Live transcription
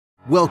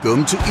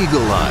Welcome to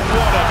Eagle Eye.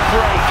 What a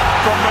break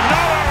from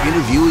Manolo!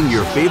 Interviewing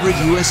your favorite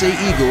USA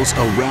Eagles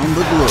around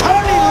the globe.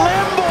 Tony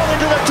Lamb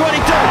into the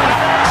 22.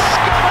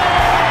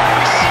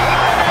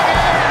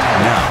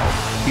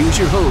 Now, here's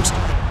your host,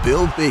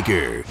 Bill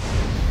Baker.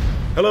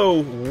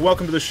 Hello,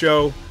 welcome to the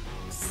show.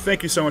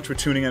 Thank you so much for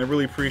tuning in. I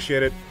really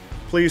appreciate it.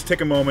 Please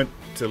take a moment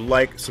to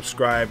like,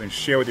 subscribe, and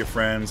share with your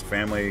friends,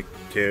 family,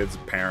 kids,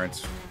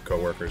 parents,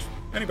 co-workers,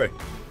 anybody.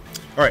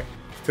 All right,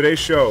 today's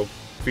show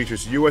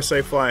features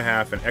USA fly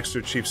half and Exeter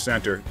Chiefs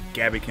center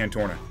Gabby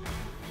Cantorna.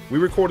 We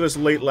recorded this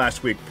late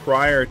last week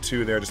prior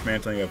to their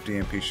dismantling of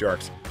DMP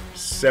Sharks,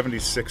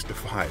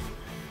 76-5.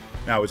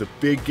 Now, it was a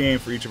big game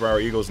for each of our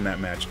Eagles in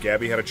that match.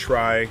 Gabby had a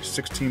try,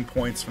 16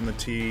 points from the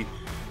tee.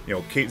 You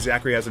know, Kate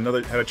Zachary had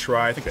a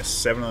try. I think that's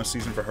 7 on the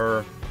season for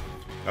her.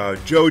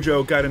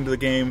 JoJo got into the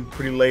game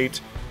pretty late,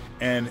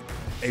 and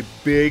a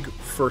big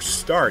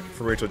first start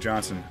for Rachel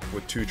Johnson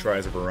with 2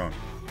 tries of her own.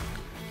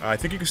 I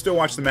think you can still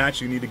watch the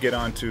match. You need to get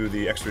onto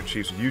the Exeter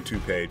Chiefs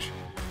YouTube page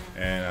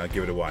and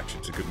give it a watch.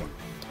 It's a good one.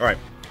 All right,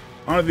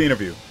 on to the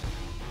interview.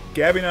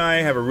 Gabby and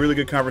I have a really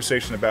good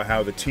conversation about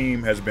how the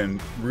team has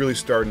been really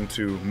starting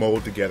to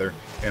mold together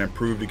and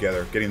improve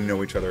together, getting to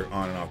know each other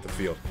on and off the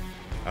field.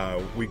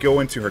 We go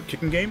into her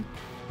kicking game,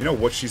 you know,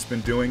 what she's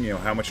been doing, you know,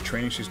 how much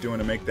training she's doing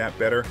to make that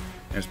better,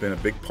 and it's been a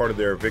big part of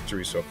their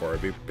victory so far, a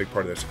big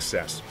part of their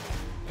success.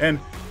 And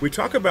we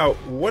talk about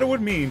what it would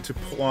mean to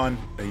pull on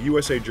a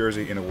USA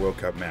jersey in a World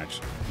Cup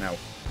match. Now,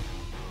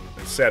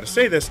 it's sad to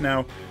say this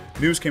now,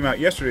 news came out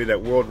yesterday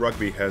that World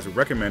Rugby has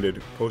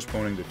recommended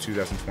postponing the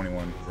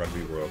 2021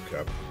 Rugby World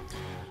Cup.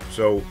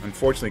 So,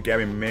 unfortunately,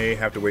 Gabby may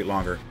have to wait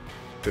longer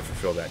to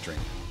fulfill that dream.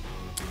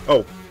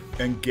 Oh,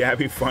 and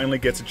Gabby finally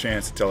gets a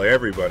chance to tell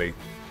everybody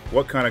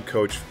what kind of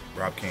coach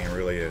Rob Cain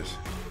really is.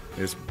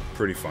 It's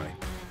pretty funny.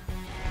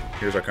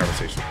 Here's our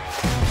conversation.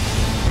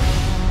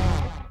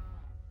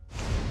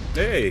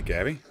 Hey,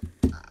 Gabby.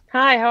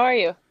 Hi, how are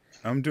you?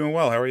 I'm doing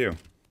well. How are you?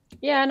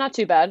 Yeah, not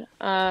too bad.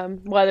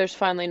 Weather's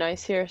finally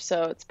nice here,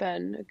 so it's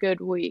been a good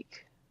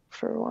week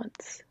for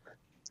once.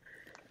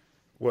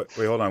 Wait,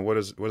 hold on. What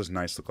does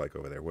nice look like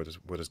over there? What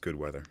is good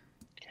weather?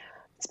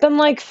 It's been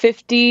like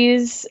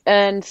 50s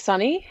and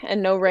sunny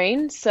and no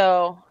rain,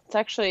 so it's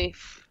actually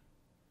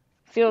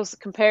feels,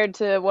 compared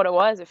to what it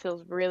was, it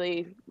feels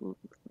really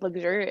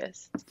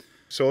luxurious.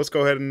 So let's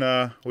go ahead and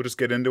we'll just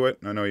get into it.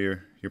 I know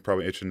you're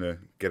probably itching to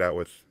get out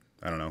with,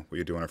 I don't know, what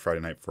you're doing on a Friday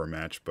night for a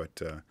match,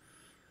 but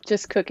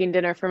just cooking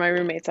dinner for my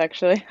roommates,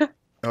 actually.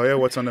 Oh yeah,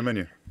 what's on the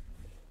menu?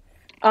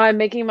 I'm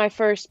making my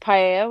first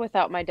paella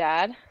without my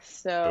dad,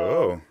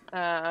 so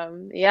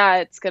yeah,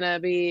 it's gonna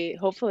be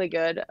hopefully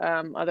good.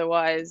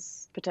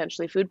 Otherwise,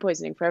 potentially food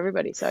poisoning for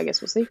everybody. So I guess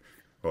we'll see.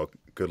 Well,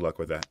 good luck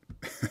with that.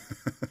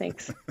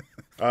 Thanks.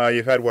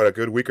 You've had a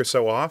good week or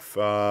so off.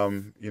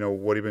 You know,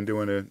 what have you been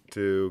doing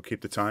to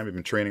keep the time? You've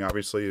been training,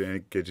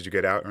 obviously. Did you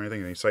get out or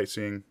anything? Any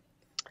sightseeing?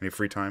 Any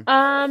free time?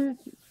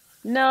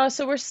 No,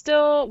 so we're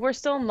still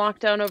in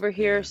lockdown over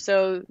here. Yeah.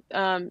 So,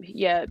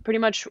 yeah, pretty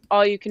much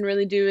all you can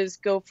really do is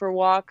go for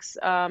walks,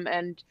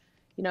 and,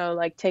 you know,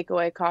 like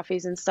takeaway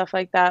coffees and stuff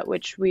like that,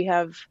 which we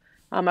have.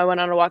 I went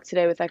on a walk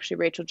today with actually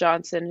Rachel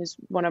Johnson, who's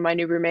one of my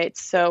new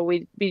roommates. So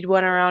we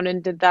went around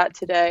and did that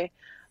today.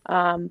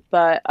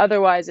 But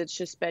otherwise it's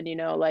just been, you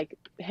know, like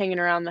hanging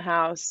around the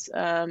house.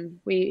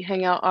 We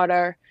hang out at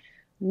our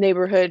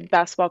neighborhood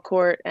basketball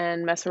court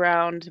and mess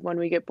around when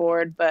we get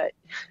bored, but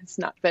it's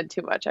not been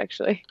too much,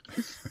 actually.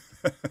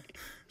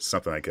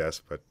 Something, I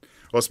guess. But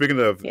well, speaking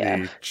of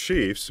the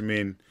Chiefs, I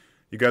mean,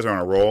 you guys are on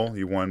a roll.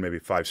 You won maybe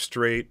 5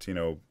 straight, you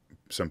know,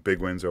 some big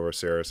wins over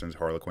Saracens,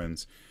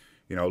 Harlequins.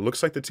 You know, it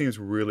looks like the team's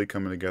really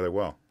coming together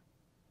well.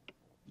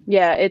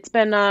 Yeah, it's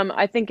been,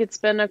 I think it's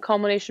been a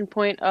culmination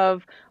point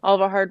of all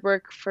of our hard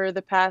work for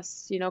the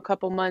past, you know,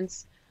 couple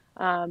months.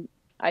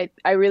 I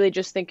really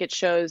just think it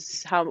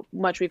shows how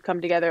much we've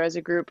come together as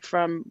a group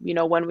from, you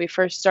know, when we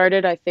first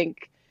started. I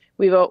think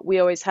we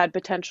always had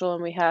potential,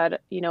 and we had,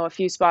 you know, a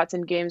few spots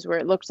in games where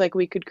it looked like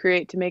we could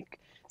create to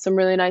make some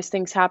really nice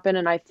things happen.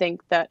 And I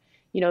think that,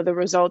 you know, the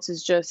results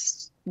is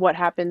just what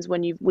happens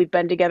when we've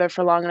been together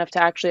for long enough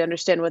to actually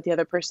understand what the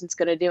other person's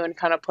going to do and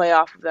kind of play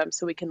off of them,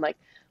 so we can like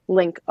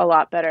link a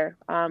lot better,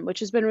 which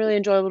has been really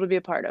enjoyable to be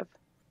a part of.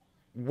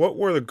 What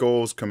were the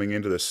goals coming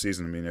into this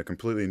season? I mean, a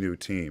completely new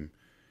team.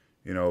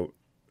 You know,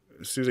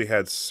 Susie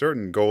had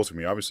certain goals for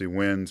me, obviously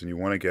wins, and you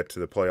want to get to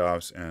the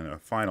playoffs and a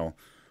final.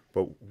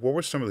 But what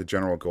were some of the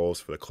general goals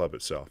for the club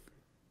itself?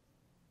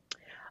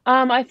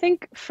 I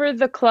think for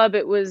the club,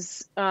 it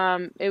was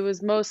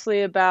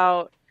mostly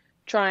about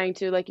trying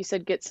to, like you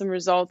said, get some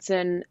results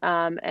in,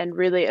 and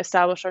really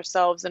establish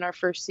ourselves in our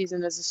first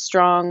season as a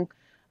strong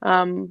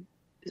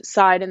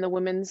side in the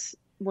women's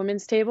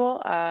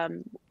table.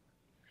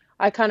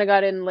 I kind of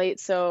got in late,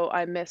 so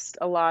I missed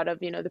a lot of,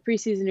 the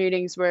preseason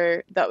readings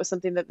where that was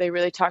something that they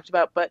really talked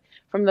about. But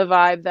from the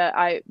vibe that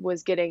I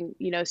was getting,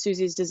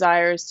 Susie's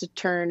desires to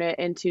turn it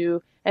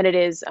into, and it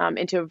is,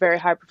 into a very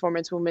high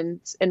performance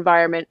women's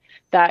environment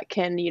that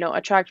can,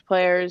 attract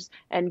players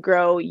and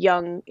grow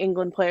young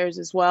England players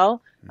as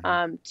well,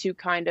 to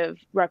kind of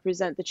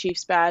represent the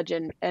Chiefs badge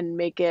and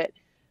make it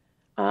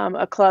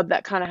a club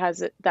that kind of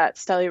has that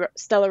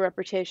stellar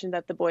reputation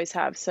that the boys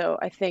have. So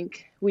I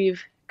think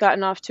we've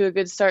gotten off to a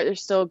good start.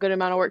 There's still a good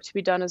amount of work to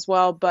be done as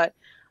well, but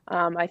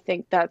I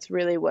think that's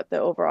really what the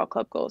overall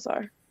club goals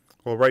are.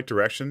 Well, right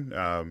direction.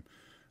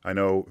 I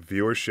know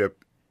viewership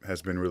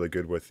has been really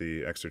good with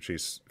the Exeter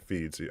Chiefs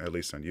feeds, at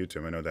least on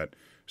YouTube. I know that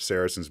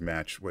Saracens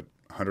match,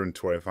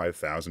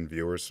 125,000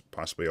 viewers,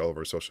 possibly all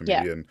over social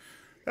media, Yeah. and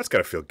that's got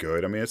to feel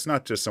good. I mean, it's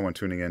not just someone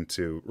tuning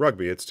into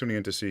rugby; it's tuning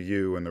in to see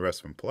you and the rest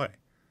of them play.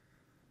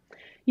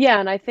 Yeah,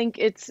 and I think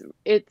it's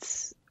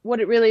what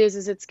it really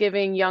is it's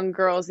giving young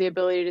girls the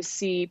ability to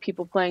see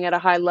people playing at a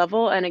high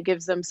level, and it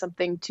gives them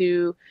something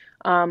to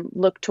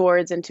look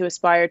towards and to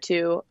aspire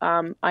to.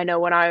 I know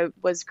when I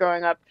was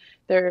growing up,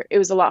 it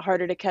was a lot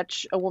harder to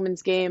catch a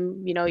women's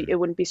game. It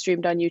wouldn't be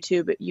streamed on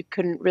YouTube. You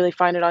couldn't really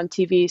find it on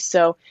TV.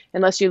 So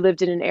unless you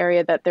lived in an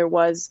area that there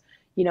was,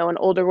 an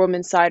older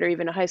women's side or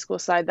even a high school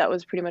side, that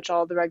was pretty much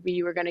all the rugby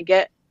you were going to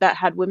get that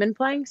had women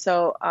playing.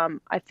 So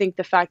I think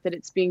the fact that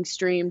it's being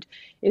streamed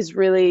is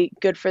really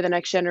good for the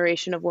next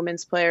generation of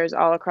women's players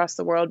all across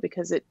the world,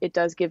 because it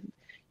does give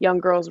young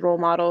girls role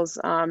models,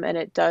 and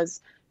it does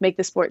make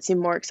the sport seem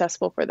more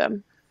accessible for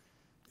them.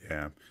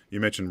 Yeah, you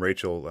mentioned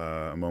Rachel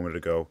a moment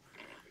ago.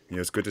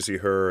 It's good to see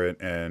her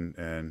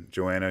and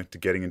Joanna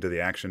getting into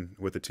the action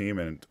with the team,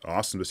 and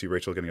awesome to see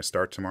Rachel getting a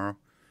start tomorrow.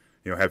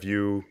 Have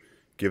you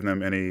given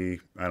them any,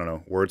 I don't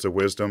know, words of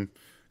wisdom?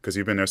 Because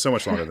you've been there so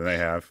much longer than they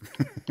have.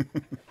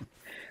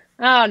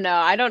 Oh no,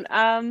 I don't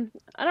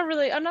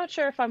really, I'm not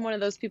sure if I'm one of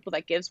those people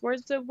that gives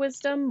words of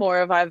wisdom, more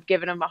of I've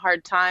given them a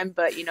hard time,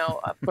 but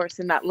of course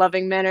in that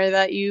loving manner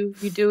that you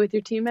do with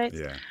your teammates.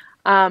 Yeah.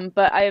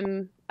 But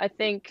I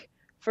think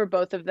for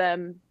both of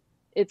them,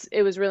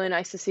 it was really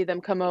nice to see them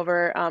come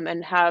over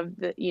and have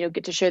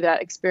get to share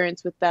that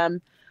experience with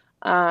them.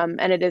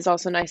 And it is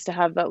also nice to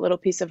have that little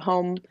piece of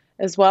home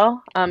as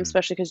well,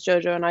 especially because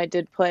JoJo and I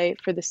did play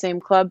for the same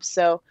club.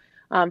 So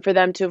for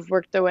them to have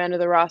worked their way into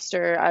the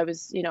roster,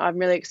 I'm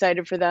really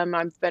excited for them.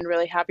 I've been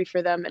really happy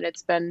for them, and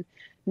it's been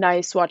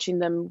nice watching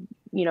them,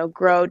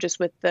 grow just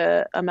with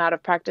the amount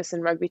of practice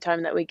and rugby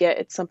time that we get.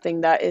 It's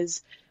something that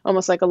is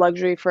almost like a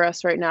luxury for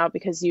us right now,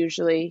 because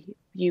usually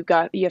you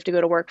have to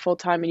go to work full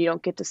time and you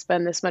don't get to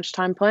spend this much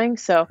time playing.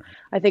 So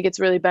I think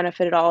it's really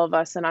benefited all of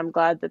us, and I'm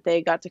glad that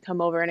they got to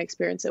come over and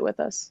experience it with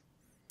us.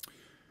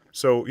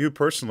 So you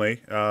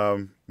personally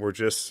were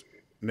just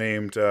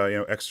named,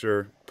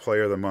 Exeter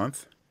Player of the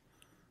Month.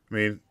 I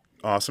mean,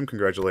 awesome!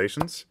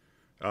 Congratulations.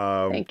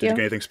 Thank Did you you.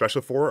 get anything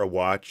special for her? A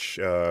watch,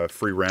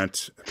 free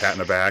rent, a pat in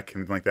the back,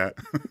 anything like that?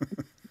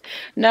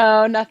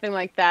 No, nothing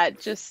like that.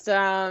 Just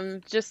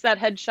that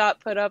headshot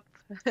put up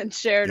and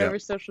shared Yeah. over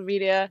social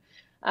media,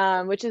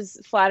 which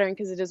is flattering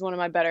because it is one of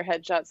my better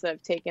headshots that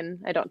I've taken.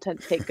 I don't tend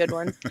to take good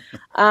ones.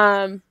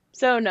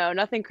 So no,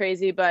 nothing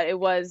crazy, but it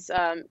was,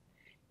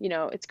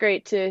 it's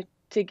great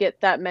to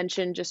get that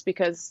mention just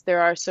because there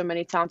are so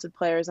many talented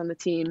players on the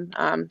team.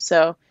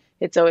 So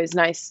it's always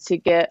nice to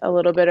get a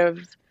little bit of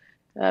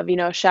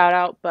shout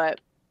out,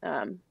 but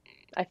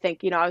I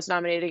think, I was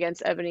nominated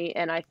against Ebony,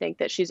 and I think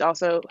that she's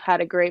also had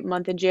a great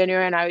month in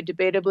January, and I would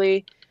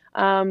debatably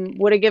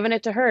would have given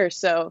it to her.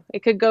 So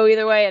it could go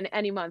either way, and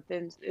any month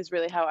is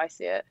really how I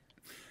see it.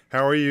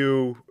 How are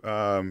you,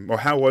 or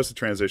how was the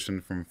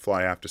transition from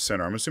fly half to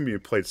center? I'm assuming you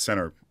played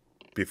center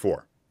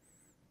before,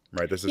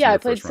 right? This is Yeah, your I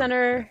played first run.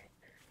 center.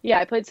 Yeah,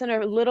 I played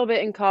center a little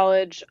bit in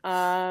college.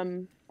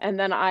 And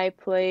then I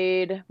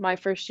played my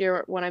first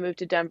year when I moved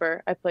to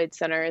Denver. I played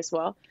center as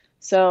well.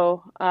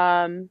 So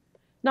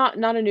not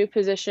a new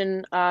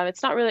position.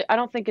 It's not really, I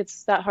don't think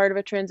it's that hard of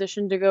a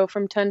transition to go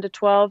from 10 to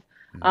 12,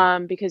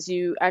 because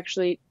you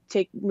actually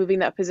moving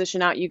that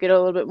position out, you get a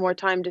little bit more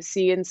time to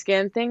see and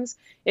scan things.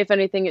 If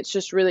anything, it's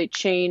just really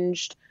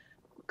changed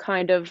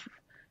kind of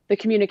the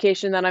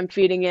communication that I'm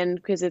feeding in,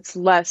 because it's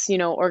less,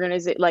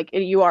 organizing, like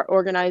you are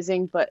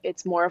organizing, but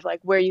it's more of like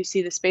where you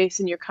see the space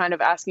and you're kind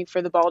of asking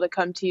for the ball to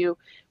come to you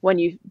when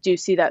you do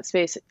see that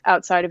space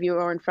outside of you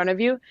or in front of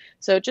you.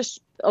 So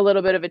just a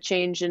little bit of a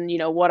change in,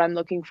 what I'm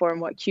looking for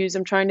and what cues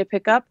I'm trying to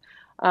pick up.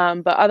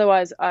 But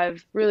otherwise,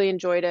 I've really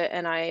enjoyed it,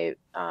 and I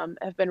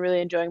have been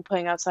really enjoying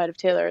playing outside of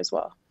Taylor as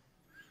well.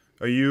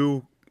 Are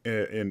you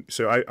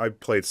so I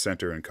played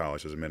center in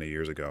college as many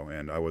years ago,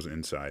 and I was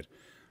inside.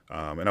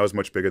 And I was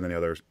much bigger than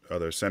the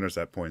other centers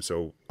at that point.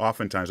 So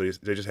oftentimes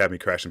they just had me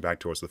crashing back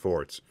towards the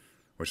forwards,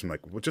 which I'm like,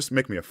 well, just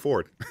make me a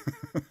forward.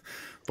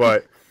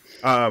 But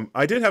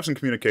I did have some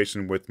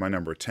communication with my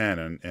number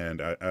 10,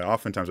 and I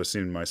oftentimes I've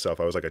seen myself,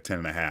 I was like a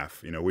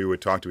 10.5. We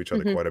would talk to each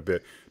other quite a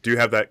bit. Do you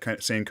have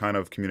that same kind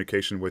of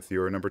communication with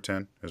your number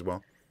 10 as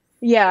well?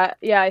 Yeah,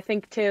 I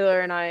think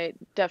Taylor and I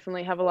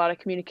definitely have a lot of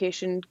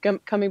communication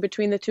coming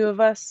between the two of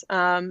us.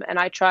 And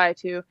I try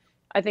to,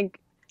 I think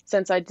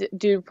since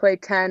do play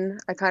 10,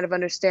 I kind of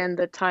understand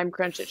the time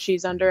crunch that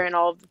she's under and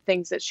all of the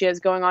things that she has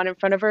going on in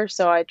front of her.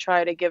 So I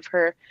try to give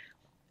her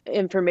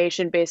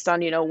information based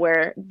on,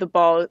 where the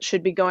ball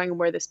should be going and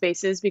where the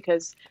space is,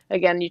 because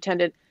again, you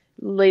tend to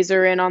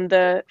laser in on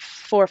the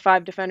 4 or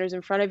 5 defenders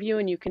in front of you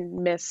and you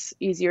can miss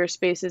easier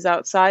spaces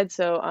outside.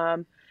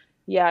 So,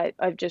 yeah,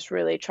 I've just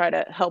really tried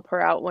to help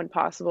her out when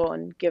possible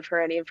and give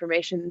her any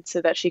information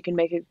so that she can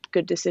make a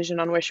good decision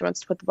on where she wants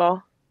to put the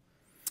ball.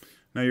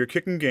 Now, your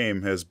kicking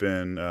game has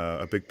been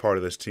a big part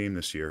of this team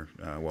this year.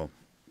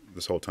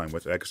 This whole time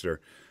with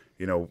Exeter.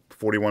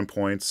 41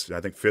 points, I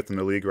think 5th in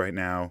the league right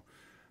now.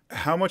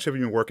 How much have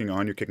you been working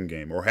on your kicking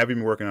game, or have you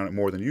been working on it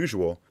more than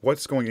usual?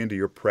 What's going into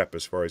your prep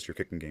as far as your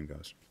kicking game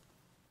goes?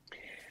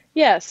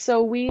 Yeah,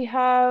 so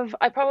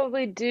I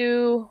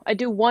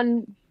do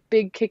one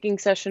big kicking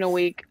session a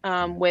week.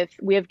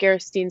 We have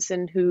Gareth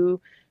Steenson,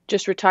 who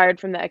just retired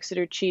from the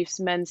Exeter Chiefs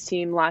men's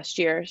team last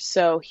year.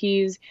 So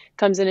he's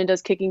comes in and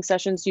does kicking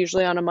sessions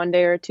usually on a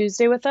Monday or a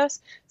Tuesday with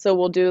us. So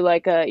we'll do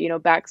like a,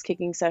 backs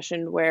kicking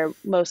session where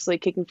mostly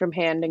kicking from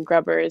hand and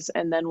grubbers,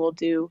 and then we'll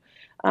do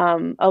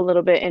a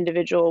little bit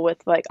individual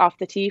with like off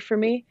the tee for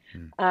me.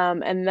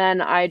 And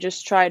then I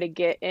just try to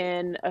get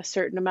in a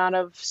certain amount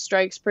of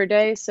strikes per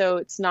day. So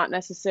it's not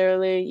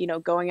necessarily,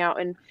 going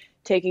out and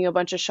taking a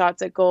bunch of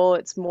shots at goal.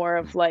 It's more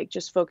of like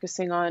just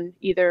focusing on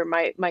either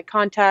my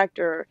contact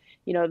or,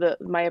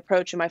 my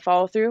approach and my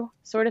follow through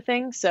sort of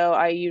thing. So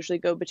I usually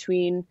go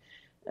between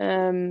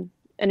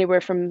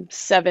anywhere from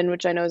 7,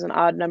 which I know is an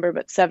odd number,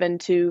 but 7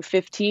 to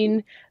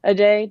 15 a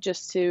day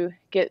just to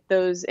get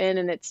those in.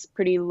 And it's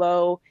pretty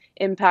low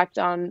impact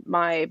on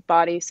my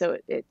body. So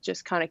it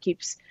just kind of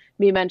keeps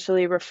me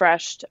mentally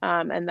refreshed.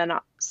 And then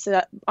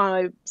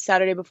on a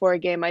Saturday before a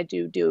game, I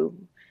do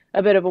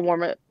a bit of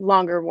a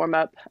longer warm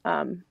up,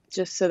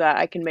 just so that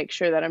I can make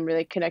sure that I'm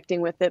really connecting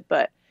with it.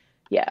 But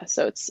yeah,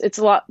 so it's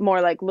a lot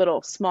more like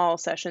little small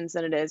sessions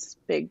than it is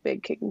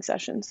big kicking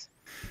sessions.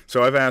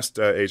 So I've asked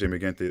AJ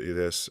McGinty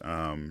this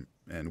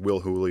and Will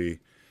Hooley,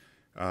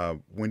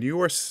 when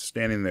you are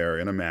standing there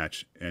in a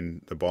match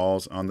and the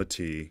ball's on the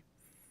tee,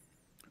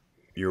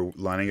 you're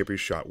lining up your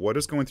shot, what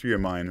is going through your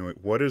mind?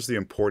 What is the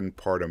important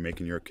part of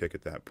making your kick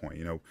at that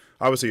point?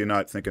 Obviously you're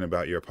not thinking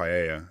about your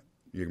paella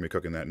you're going to be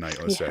cooking that night,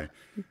 let's say.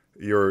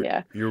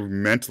 You're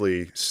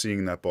mentally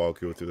seeing that ball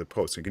go through the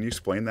post. And can you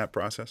explain that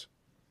process?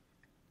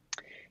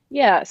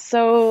 Yeah,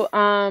 so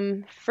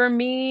for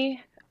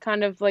me,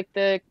 kind of like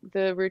the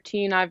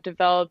routine I've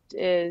developed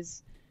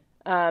is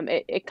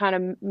it kind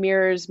of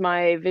mirrors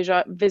my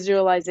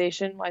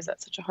visualization. Why is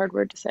that such a hard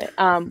word to say?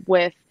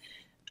 With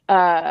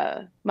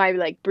my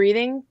like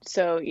breathing.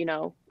 So,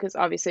 because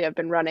obviously I've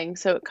been running,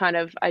 so it kind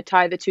of I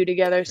tie the two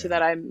together so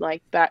that I'm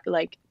like back,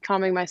 like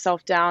calming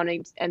myself down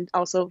and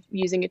also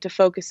using it to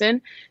focus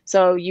in.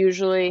 So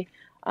usually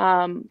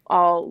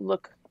I'll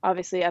look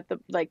obviously at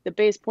the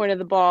base point of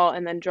the ball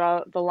and then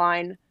draw the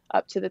line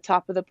up to the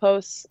top of the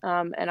posts.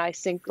 And I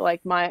sync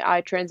like my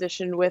eye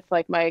transition with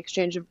like my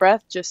exchange of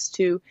breath just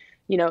to,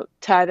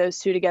 tie those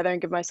two together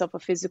and give myself a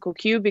physical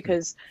cue,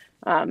 because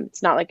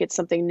it's not like it's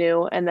something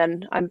new. And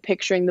then I'm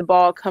picturing the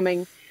ball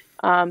coming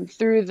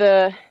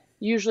through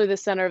usually the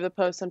center of the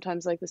post,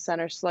 sometimes like the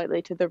center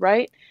slightly to the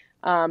right,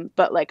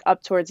 but like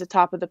up towards the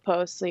top of the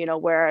post, so,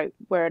 where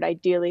it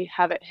ideally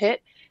have it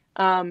hit.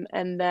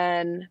 And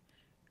then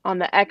on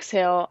the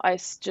exhale, I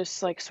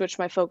just like switch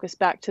my focus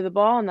back to the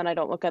ball, and then I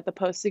don't look at the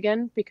post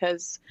again,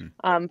 because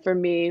for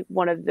me,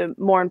 one of the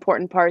more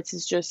important parts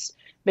is just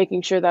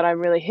making sure that I'm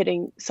really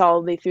hitting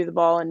solidly through the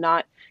ball and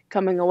not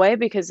coming away,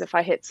 because if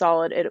I hit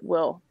solid, it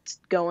will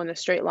go in a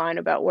straight line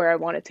about where I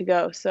want it to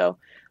go. So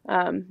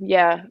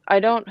yeah, I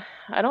don't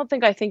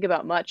think I think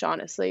about much,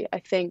 honestly. I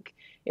think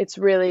it's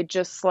really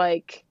just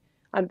like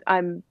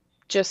I'm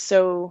just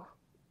so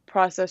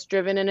process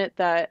driven in it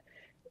that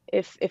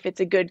if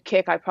it's a good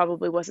kick, I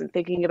probably wasn't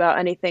thinking about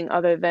anything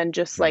other than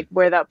just like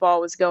where that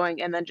ball was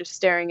going, and then just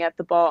staring at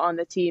the ball on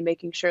the tee,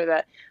 making sure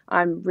that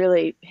I'm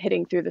really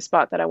hitting through the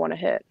spot that I want to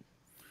hit.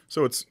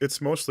 So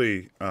it's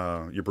mostly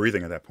your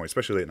breathing at that point,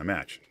 especially late in a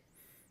match,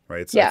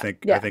 right? Yeah,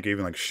 I think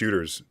even like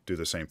shooters do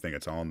the same thing.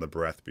 It's all in the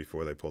breath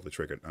before they pull the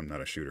trigger. I'm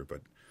not a shooter,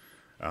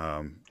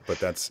 but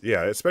that's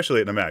especially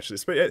late in a match.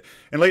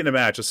 And late in a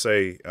match, let's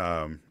say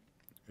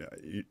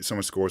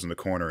someone scores in the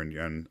corner,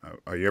 and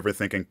are you ever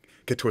thinking,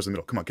 get towards the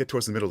middle? Come on, get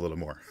towards the middle a little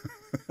more.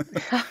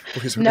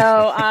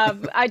 No,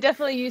 I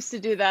definitely used to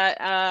do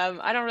that.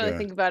 I don't really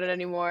think about it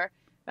anymore.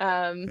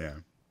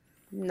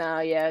 No,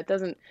 it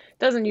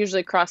doesn't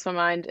usually cross my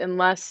mind,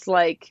 unless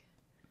like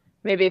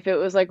maybe if it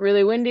was like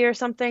really windy or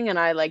something, and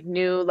I like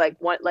knew like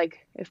what,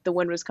 like if the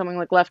wind was coming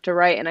like left to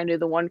right and I knew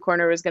the one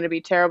corner was going to be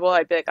terrible,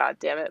 I'd be like, God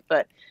damn it.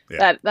 But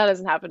that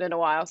hasn't happened in a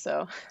while,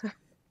 so.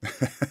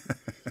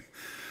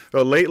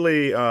 Well,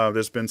 lately,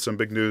 there's been some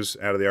big news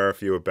out of the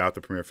RFU about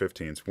the Premier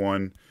 15s.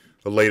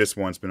 The latest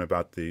one's been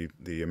about the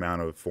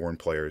amount of foreign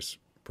players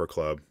per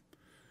club,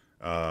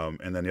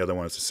 and then the other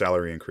one is the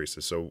salary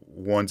increases. So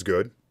one's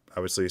good,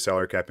 obviously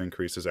salary cap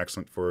increase is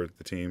excellent for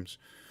the teams,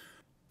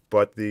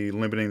 but the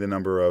limiting the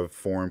number of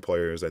foreign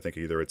players, I think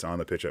either it's on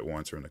the pitch at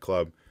once or in the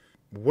club.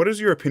 What is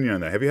your opinion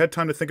on that? Have you had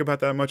time to think about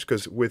that much?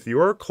 Because with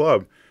your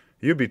club,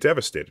 you'd be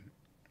devastated.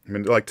 I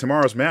mean, like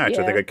tomorrow's match,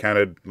 I think I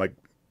counted like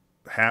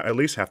at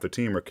least half the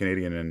team are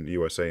Canadian and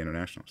USA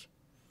internationals.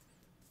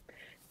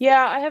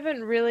 Yeah, I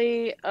haven't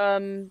really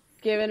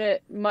given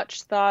it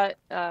much thought,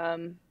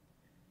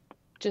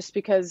 just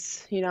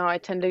because,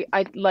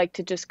 I like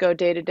to just go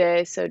day to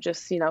day. So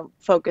just,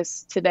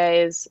 focus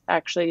today is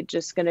actually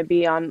just going to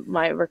be on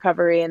my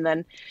recovery, and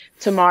then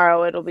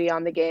tomorrow it'll be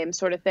on the game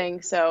sort of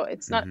thing. So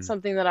it's not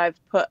something that I've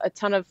put a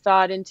ton of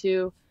thought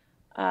into,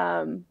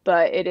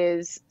 but it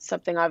is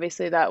something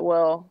obviously that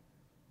will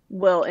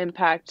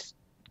impact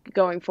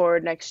going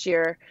forward next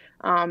year,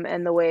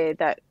 and the way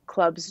that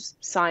clubs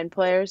sign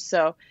players.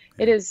 So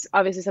it is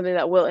obviously something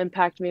that will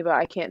impact me, but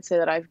I can't say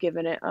that I've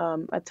given it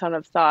a ton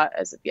of thought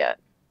as of yet.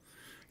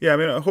 Yeah, I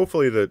mean,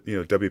 hopefully the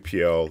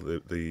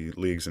WPL, the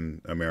leagues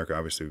in America,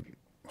 obviously,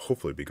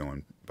 hopefully be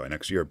going by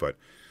next year. But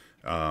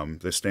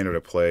the standard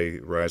of play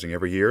rising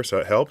every year, so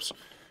it helps.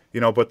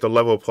 But the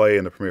level of play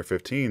in the Premier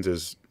 15s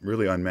is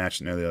really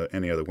unmatched in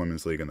any other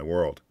women's league in the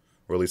world,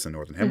 or at least in the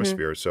Northern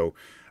Hemisphere. So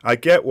I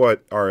get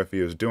what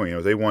RFU is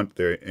doing. They want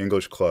their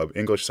English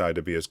side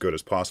to be as good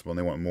as possible, and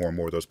they want more and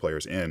more of those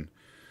players in.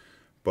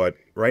 But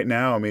right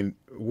now, I mean,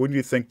 wouldn't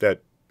you think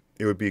that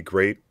it would be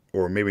great,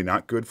 or maybe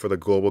not good for the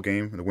global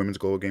game, the women's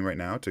global game right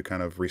now, to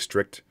kind of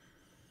restrict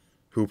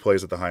who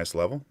plays at the highest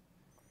level?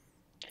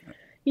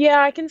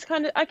 Yeah, I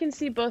can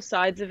see both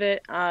sides of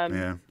it.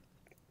 Yeah.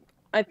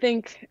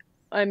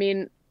 I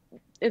mean,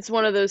 it's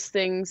one of those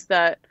things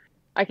that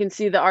I can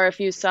see the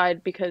RFU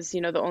side, because,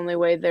 the only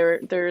way their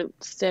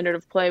standard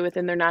of play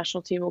within their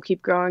national team will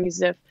keep growing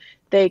is if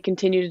they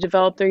continue to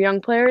develop their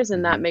young players,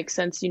 and that makes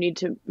sense. You need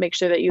to make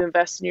sure that you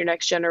invest in your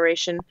next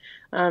generation.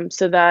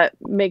 So that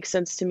makes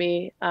sense to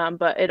me.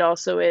 But it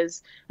also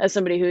is, as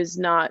somebody who is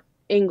not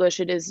English,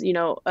 it is,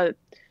 a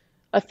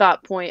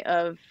thought point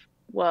of,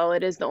 well,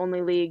 it is the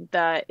only league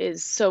that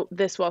is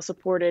this well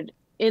supported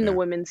in the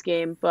women's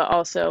game, but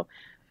also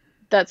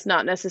that's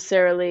not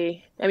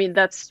necessarily, I mean,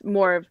 that's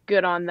more of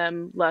good on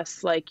them,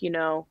 less like,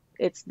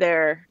 it's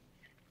their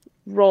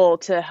role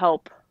to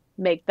help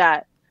make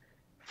that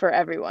for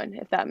everyone,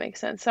 if that makes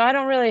sense. So I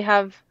don't really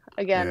have,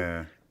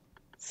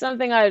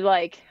 something I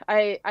like.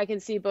 I can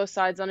see both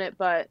sides on it,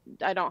 but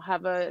I don't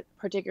have a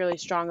particularly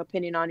strong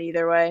opinion on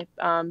either way,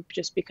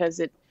 just because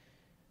it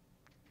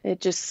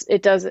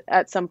does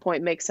at some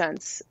point make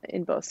sense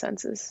in both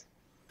senses.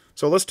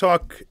 So let's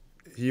talk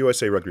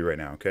USA Rugby right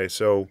now, okay?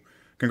 So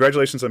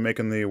congratulations on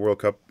making the World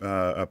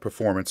Cup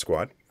performance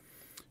squad.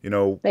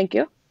 Thank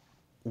you.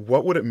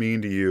 What would it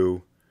mean to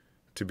you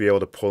to be able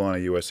to pull on a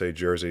USA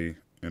jersey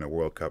in a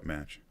World Cup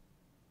match?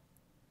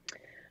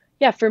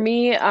 Yeah, for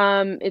me,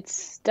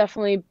 it's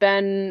definitely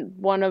been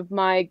one of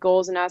my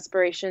goals and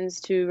aspirations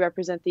to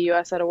represent the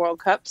US at a World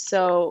Cup.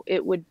 So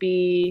it would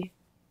be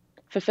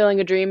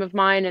fulfilling a dream of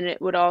mine, and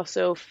it would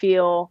also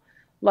feel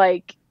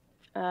like,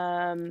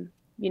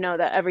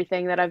 that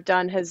everything that I've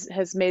done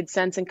has made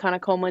sense and kind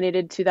of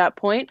culminated to that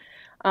point.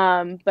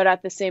 But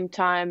at the same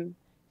time,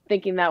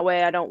 thinking that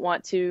way, I don't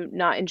want to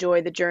not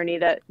enjoy the journey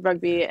that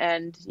rugby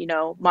and,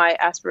 my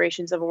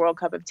aspirations of a World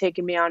Cup have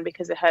taken me on,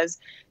 because it has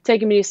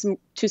taken me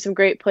to some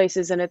great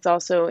places, and it's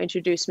also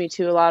introduced me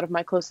to a lot of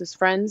my closest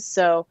friends.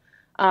 So,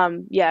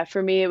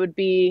 for me, it'd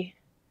be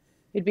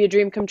a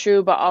dream come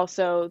true, but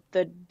also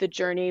the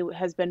journey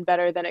has been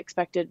better than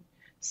expected.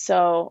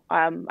 So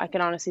I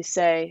can honestly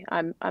say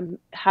I'm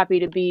happy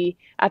to be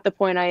at the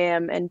point I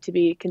am and to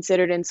be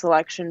considered in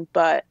selection.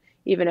 But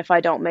even if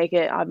I don't make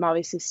it, I'm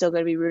obviously still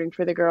going to be rooting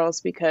for the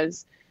girls,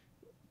 because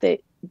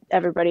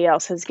everybody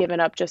else has given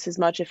up just as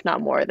much, if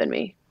not more, than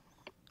me.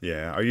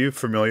 Yeah. Are you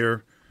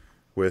familiar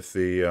with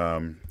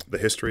the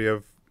history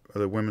of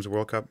the Women's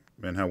World Cup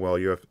and how well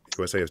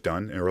USA has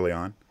done early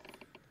on?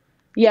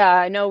 Yeah,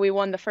 I know we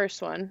won the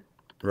first one.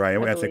 Right.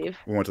 I think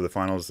we went to the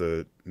finals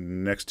the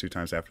next two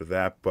times after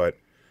that, but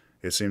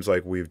it seems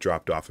like we've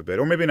dropped off a bit.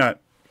 Or maybe not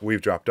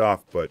we've dropped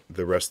off, but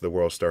the rest of the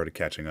world started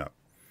catching up.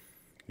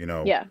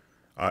 Yeah.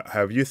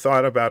 Have you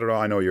thought about it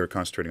all? I know you're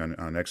concentrating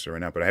on Exeter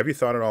right now, but have you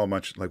thought at all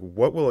much, like,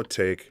 what will it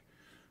take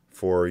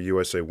for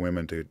USA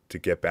women to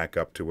get back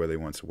up to where they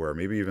once were?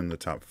 Maybe even the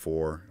top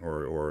four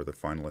or the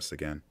finalists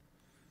again?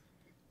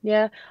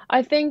 Yeah,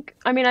 I think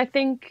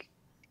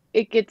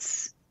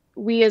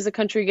we as a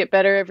country get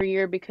better every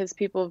year because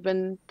people have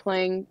been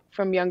playing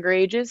from younger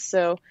ages.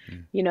 So,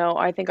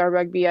 I think our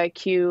rugby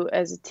IQ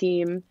as a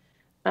team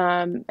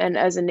and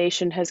as a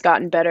nation has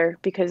gotten better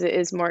because it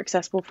is more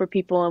accessible for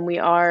people, and we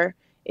are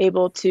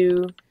able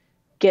to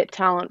get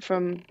talent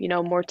from,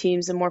 more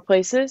teams and more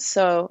places.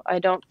 So I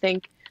don't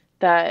think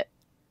that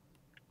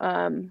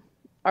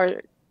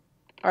our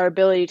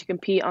ability to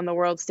compete on the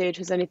world stage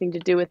has anything to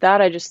do with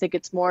that. I just think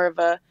it's more of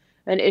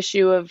an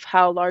issue of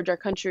how large our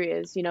country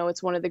is.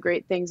 It's one of the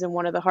great things and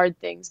one of the hard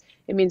things.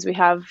 It means we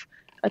have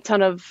a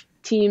ton of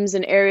teams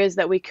and areas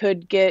that we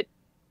could get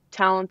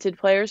talented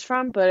players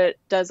from, but it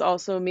does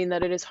also mean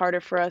that it is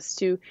harder for us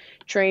to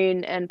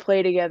train and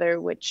play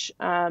together, which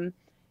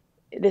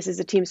this is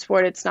a team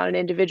sport. It's not an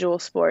individual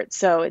sport.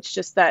 So it's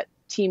just that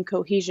team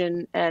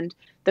cohesion and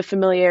the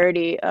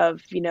familiarity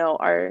of,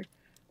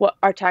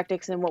 our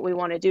tactics and what we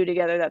want to do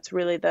together. That's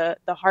really the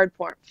hard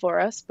part for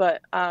us.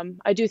 But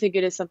I do think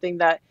it is something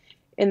that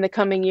in the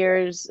coming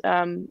years,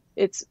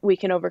 we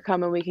can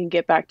overcome and we can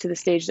get back to the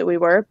stage that we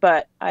were.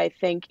 But I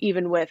think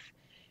even with,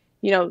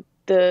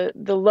 the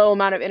low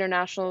amount of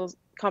international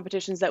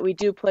competitions that we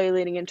do play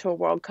leading into a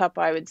World Cup,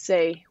 I would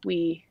say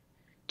we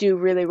do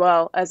really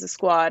well as a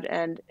squad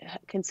and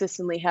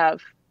consistently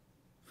have.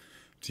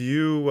 Do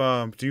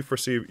you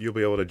foresee you'll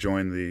be able to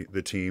join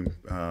the team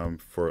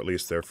for at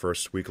least their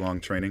first week-long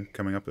training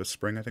coming up this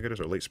spring, I think it is,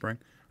 or late spring?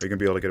 Are you going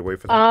to be able to get away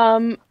for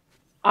that?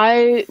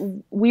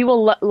 We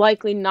will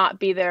likely not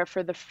be there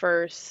for the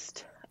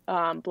first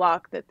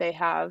block that they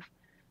have.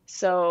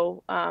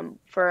 So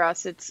for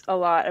us, it's a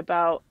lot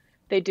about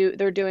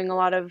they're doing a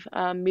lot of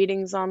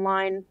meetings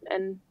online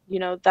and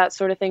that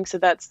sort of thing. So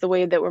that's the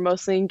way that we're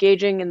mostly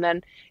engaging, and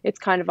then it's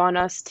kind of on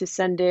us to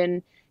send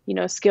in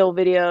skill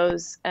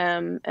videos,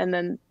 and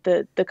then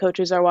the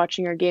coaches are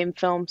watching our game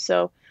film.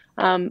 So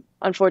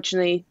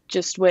unfortunately,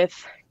 just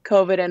with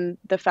COVID and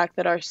the fact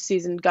that our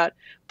season got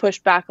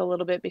pushed back a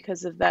little bit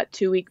because of that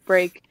 2-week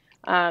break,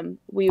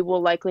 we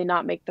will likely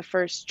not make the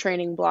first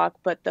training block,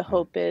 but the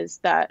hope is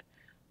that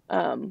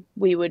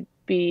we would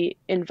be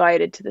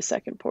invited to the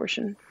second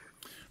portion.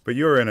 But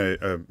you're in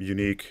a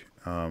unique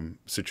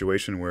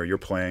situation where you're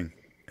playing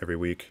every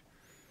week,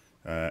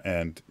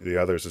 and the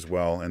others as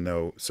well.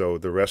 And so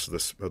the rest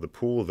of the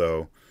pool,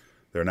 though,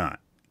 they're not.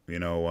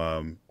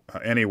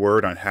 Any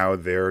word on how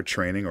they're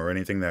training or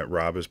anything that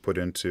Rob has put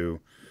into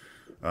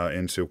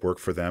work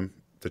for them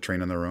to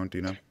train on their own? Do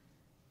you know?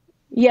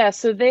 Yeah,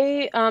 so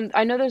they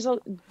I know there's a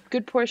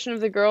good portion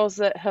of the girls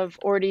that have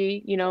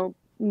already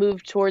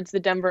moved towards the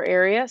Denver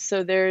area,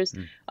 so there's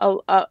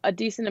a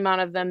decent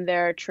amount of them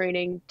there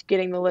training,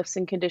 getting the lifts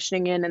and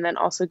conditioning in, and then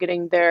also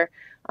getting their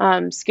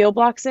skill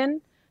blocks in.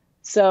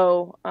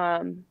 So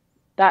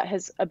that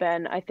has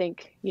been, I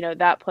think,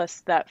 that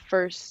plus that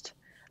first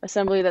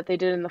assembly that they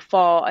did in the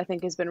fall, I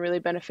think has been really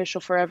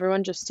beneficial for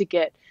everyone, just to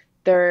get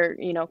their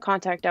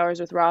contact hours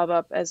with Rob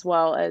up, as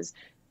well as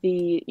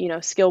the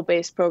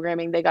skill-based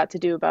programming. They got to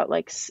do about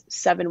like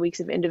 7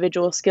 weeks of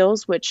individual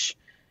skills, which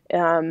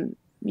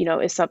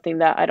is something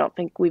that I don't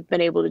think we've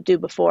been able to do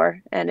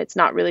before, and it's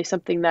not really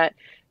something that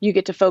you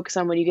get to focus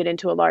on when you get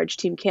into a large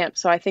team camp.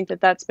 So I think that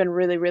that's been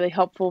really, really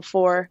helpful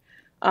for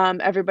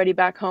everybody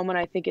back home, and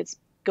I think it's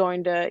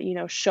going to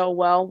show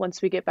well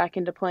once we get back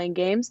into playing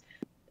games.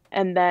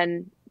 And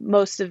then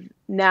most of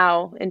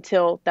now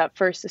until that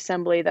first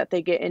assembly that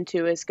they get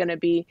into is going to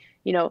be,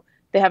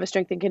 they have a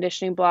strength and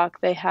conditioning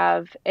block. They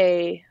have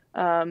a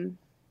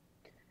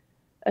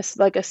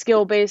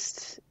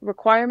skill-based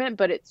requirement,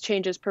 but it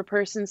changes per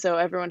person. So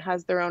everyone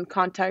has their own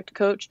contact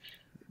coach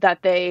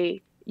that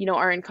they,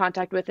 are in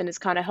contact with and is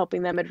kind of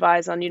helping them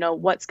advise on,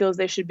 what skills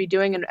they should be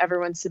doing. And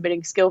everyone's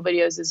submitting skill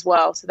videos as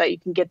well, so that you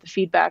can get the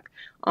feedback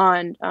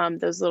on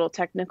those little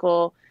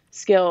technical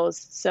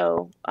skills.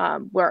 So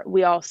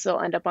we all still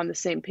end up on the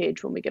same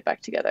page when we get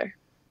back together.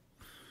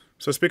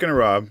 So speaking of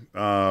Rob,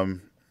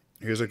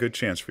 here's a good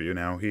chance for you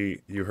now.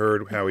 You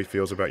heard how he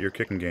feels about your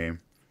kicking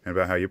game and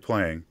about how you're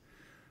playing.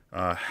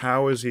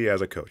 How is he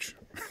as a coach?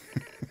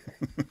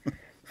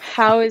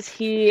 How is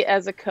he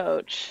as a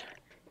coach?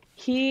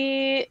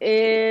 He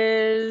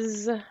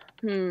is,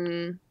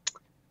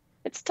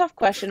 it's a tough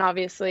question,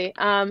 obviously.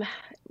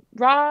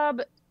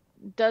 Rob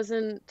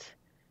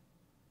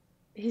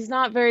he's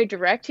not very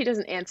direct. He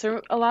doesn't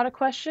answer a lot of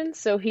questions.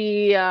 So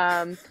he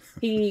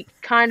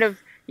kind of,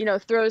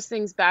 throws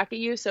things back at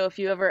you. So if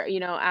you ever,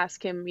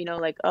 ask him,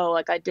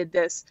 I did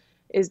this,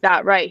 is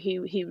that right? He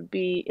would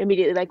be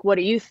immediately like, what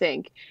do you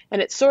think? And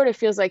it sort of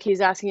feels like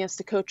he's asking us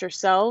to coach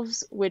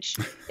ourselves, which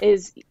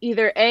is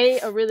either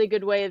a really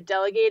good way of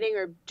delegating,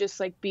 or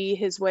just like B,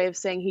 his way of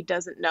saying he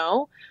doesn't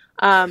know.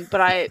 But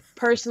I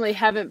personally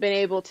haven't been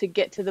able to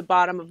get to the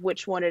bottom of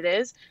which one it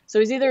is. So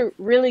he's either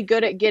really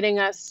good at getting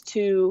us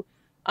to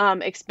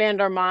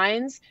expand our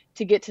minds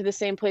to get to the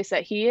same place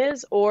that he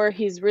is, or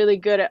he's really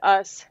good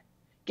at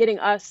getting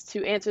us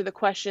to answer the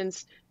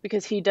questions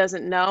because he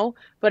doesn't know.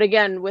 But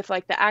again, with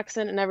like the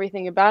accent and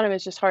everything about him,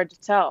 it's just hard to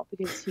tell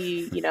because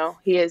he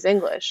is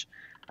English.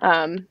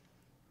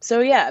 So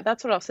yeah,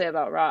 that's what I'll say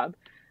about Rob.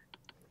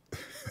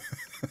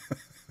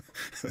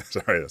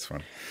 Sorry, that's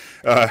fun.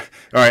 All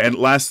right, and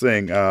last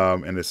thing,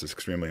 and this is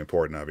extremely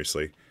important,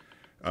 obviously.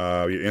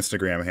 Your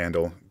Instagram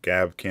handle,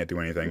 Gab Can't Do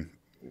Anything.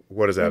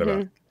 What is that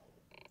about?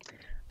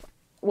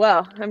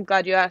 Well, I'm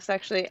glad you asked,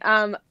 actually.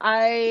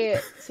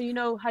 So you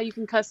know how you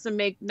can custom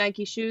make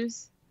Nike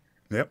shoes?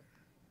 Yep.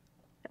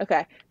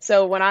 Okay.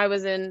 So when I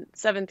was in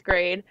 7th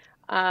grade,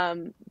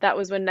 that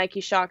was when Nike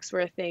Shocks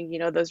were a thing,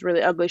 those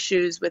really ugly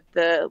shoes with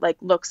the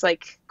looks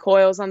like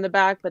coils on the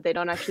back, but they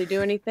don't actually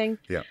do anything.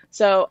 Yeah.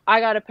 So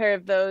I got a pair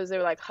of those. They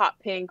were like hot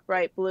pink,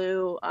 bright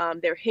blue.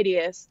 They're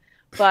hideous.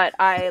 but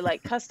I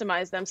like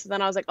customized them. So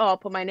then I was like, oh, I'll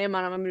put my name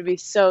on them. I'm going to be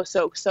so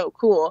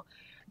cool.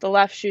 The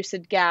left shoe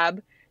said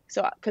Gab,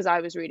 so because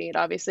I was reading it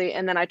obviously,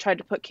 and then I tried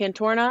to put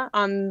Cantorna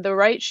on the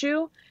right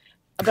shoe,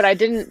 but I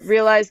didn't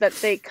realize that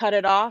they cut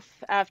it off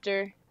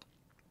after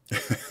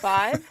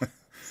 5,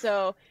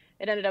 so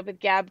it ended up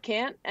with Gab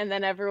Cant, and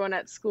then everyone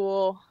at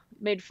school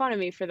made fun of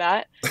me for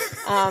that.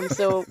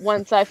 So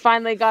once I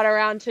finally got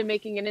around to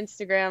making an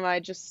Instagram, I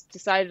just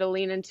decided to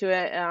lean into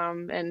it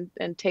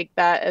and take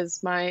that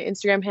as my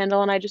Instagram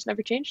handle, and I just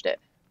never changed it.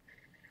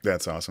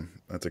 That's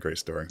awesome. That's a great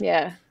story.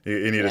 Yeah.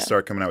 You need to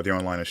start coming out with your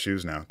own line of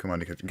shoes now. Come on,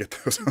 you can get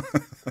those.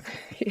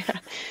 Yeah.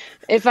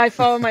 If I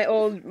follow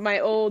my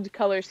old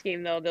color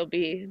scheme though, they'll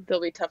be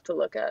tough to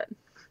look at.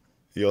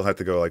 You'll have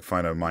to go like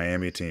find a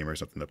Miami team or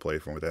something to play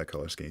for with that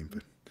color scheme.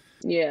 But...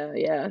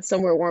 Yeah,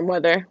 somewhere warm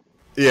weather.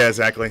 Yeah,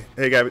 exactly.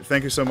 Hey, Gabby,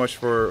 thank you so much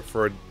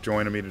for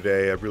joining me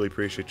today. I really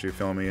appreciate you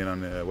filling me in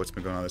on what's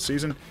been going on this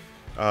season.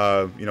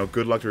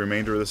 Good luck the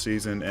remainder of the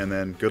season, and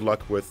then good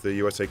luck with the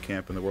USA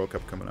camp and the World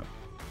Cup coming up.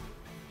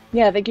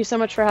 Yeah, thank you so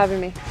much for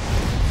having me.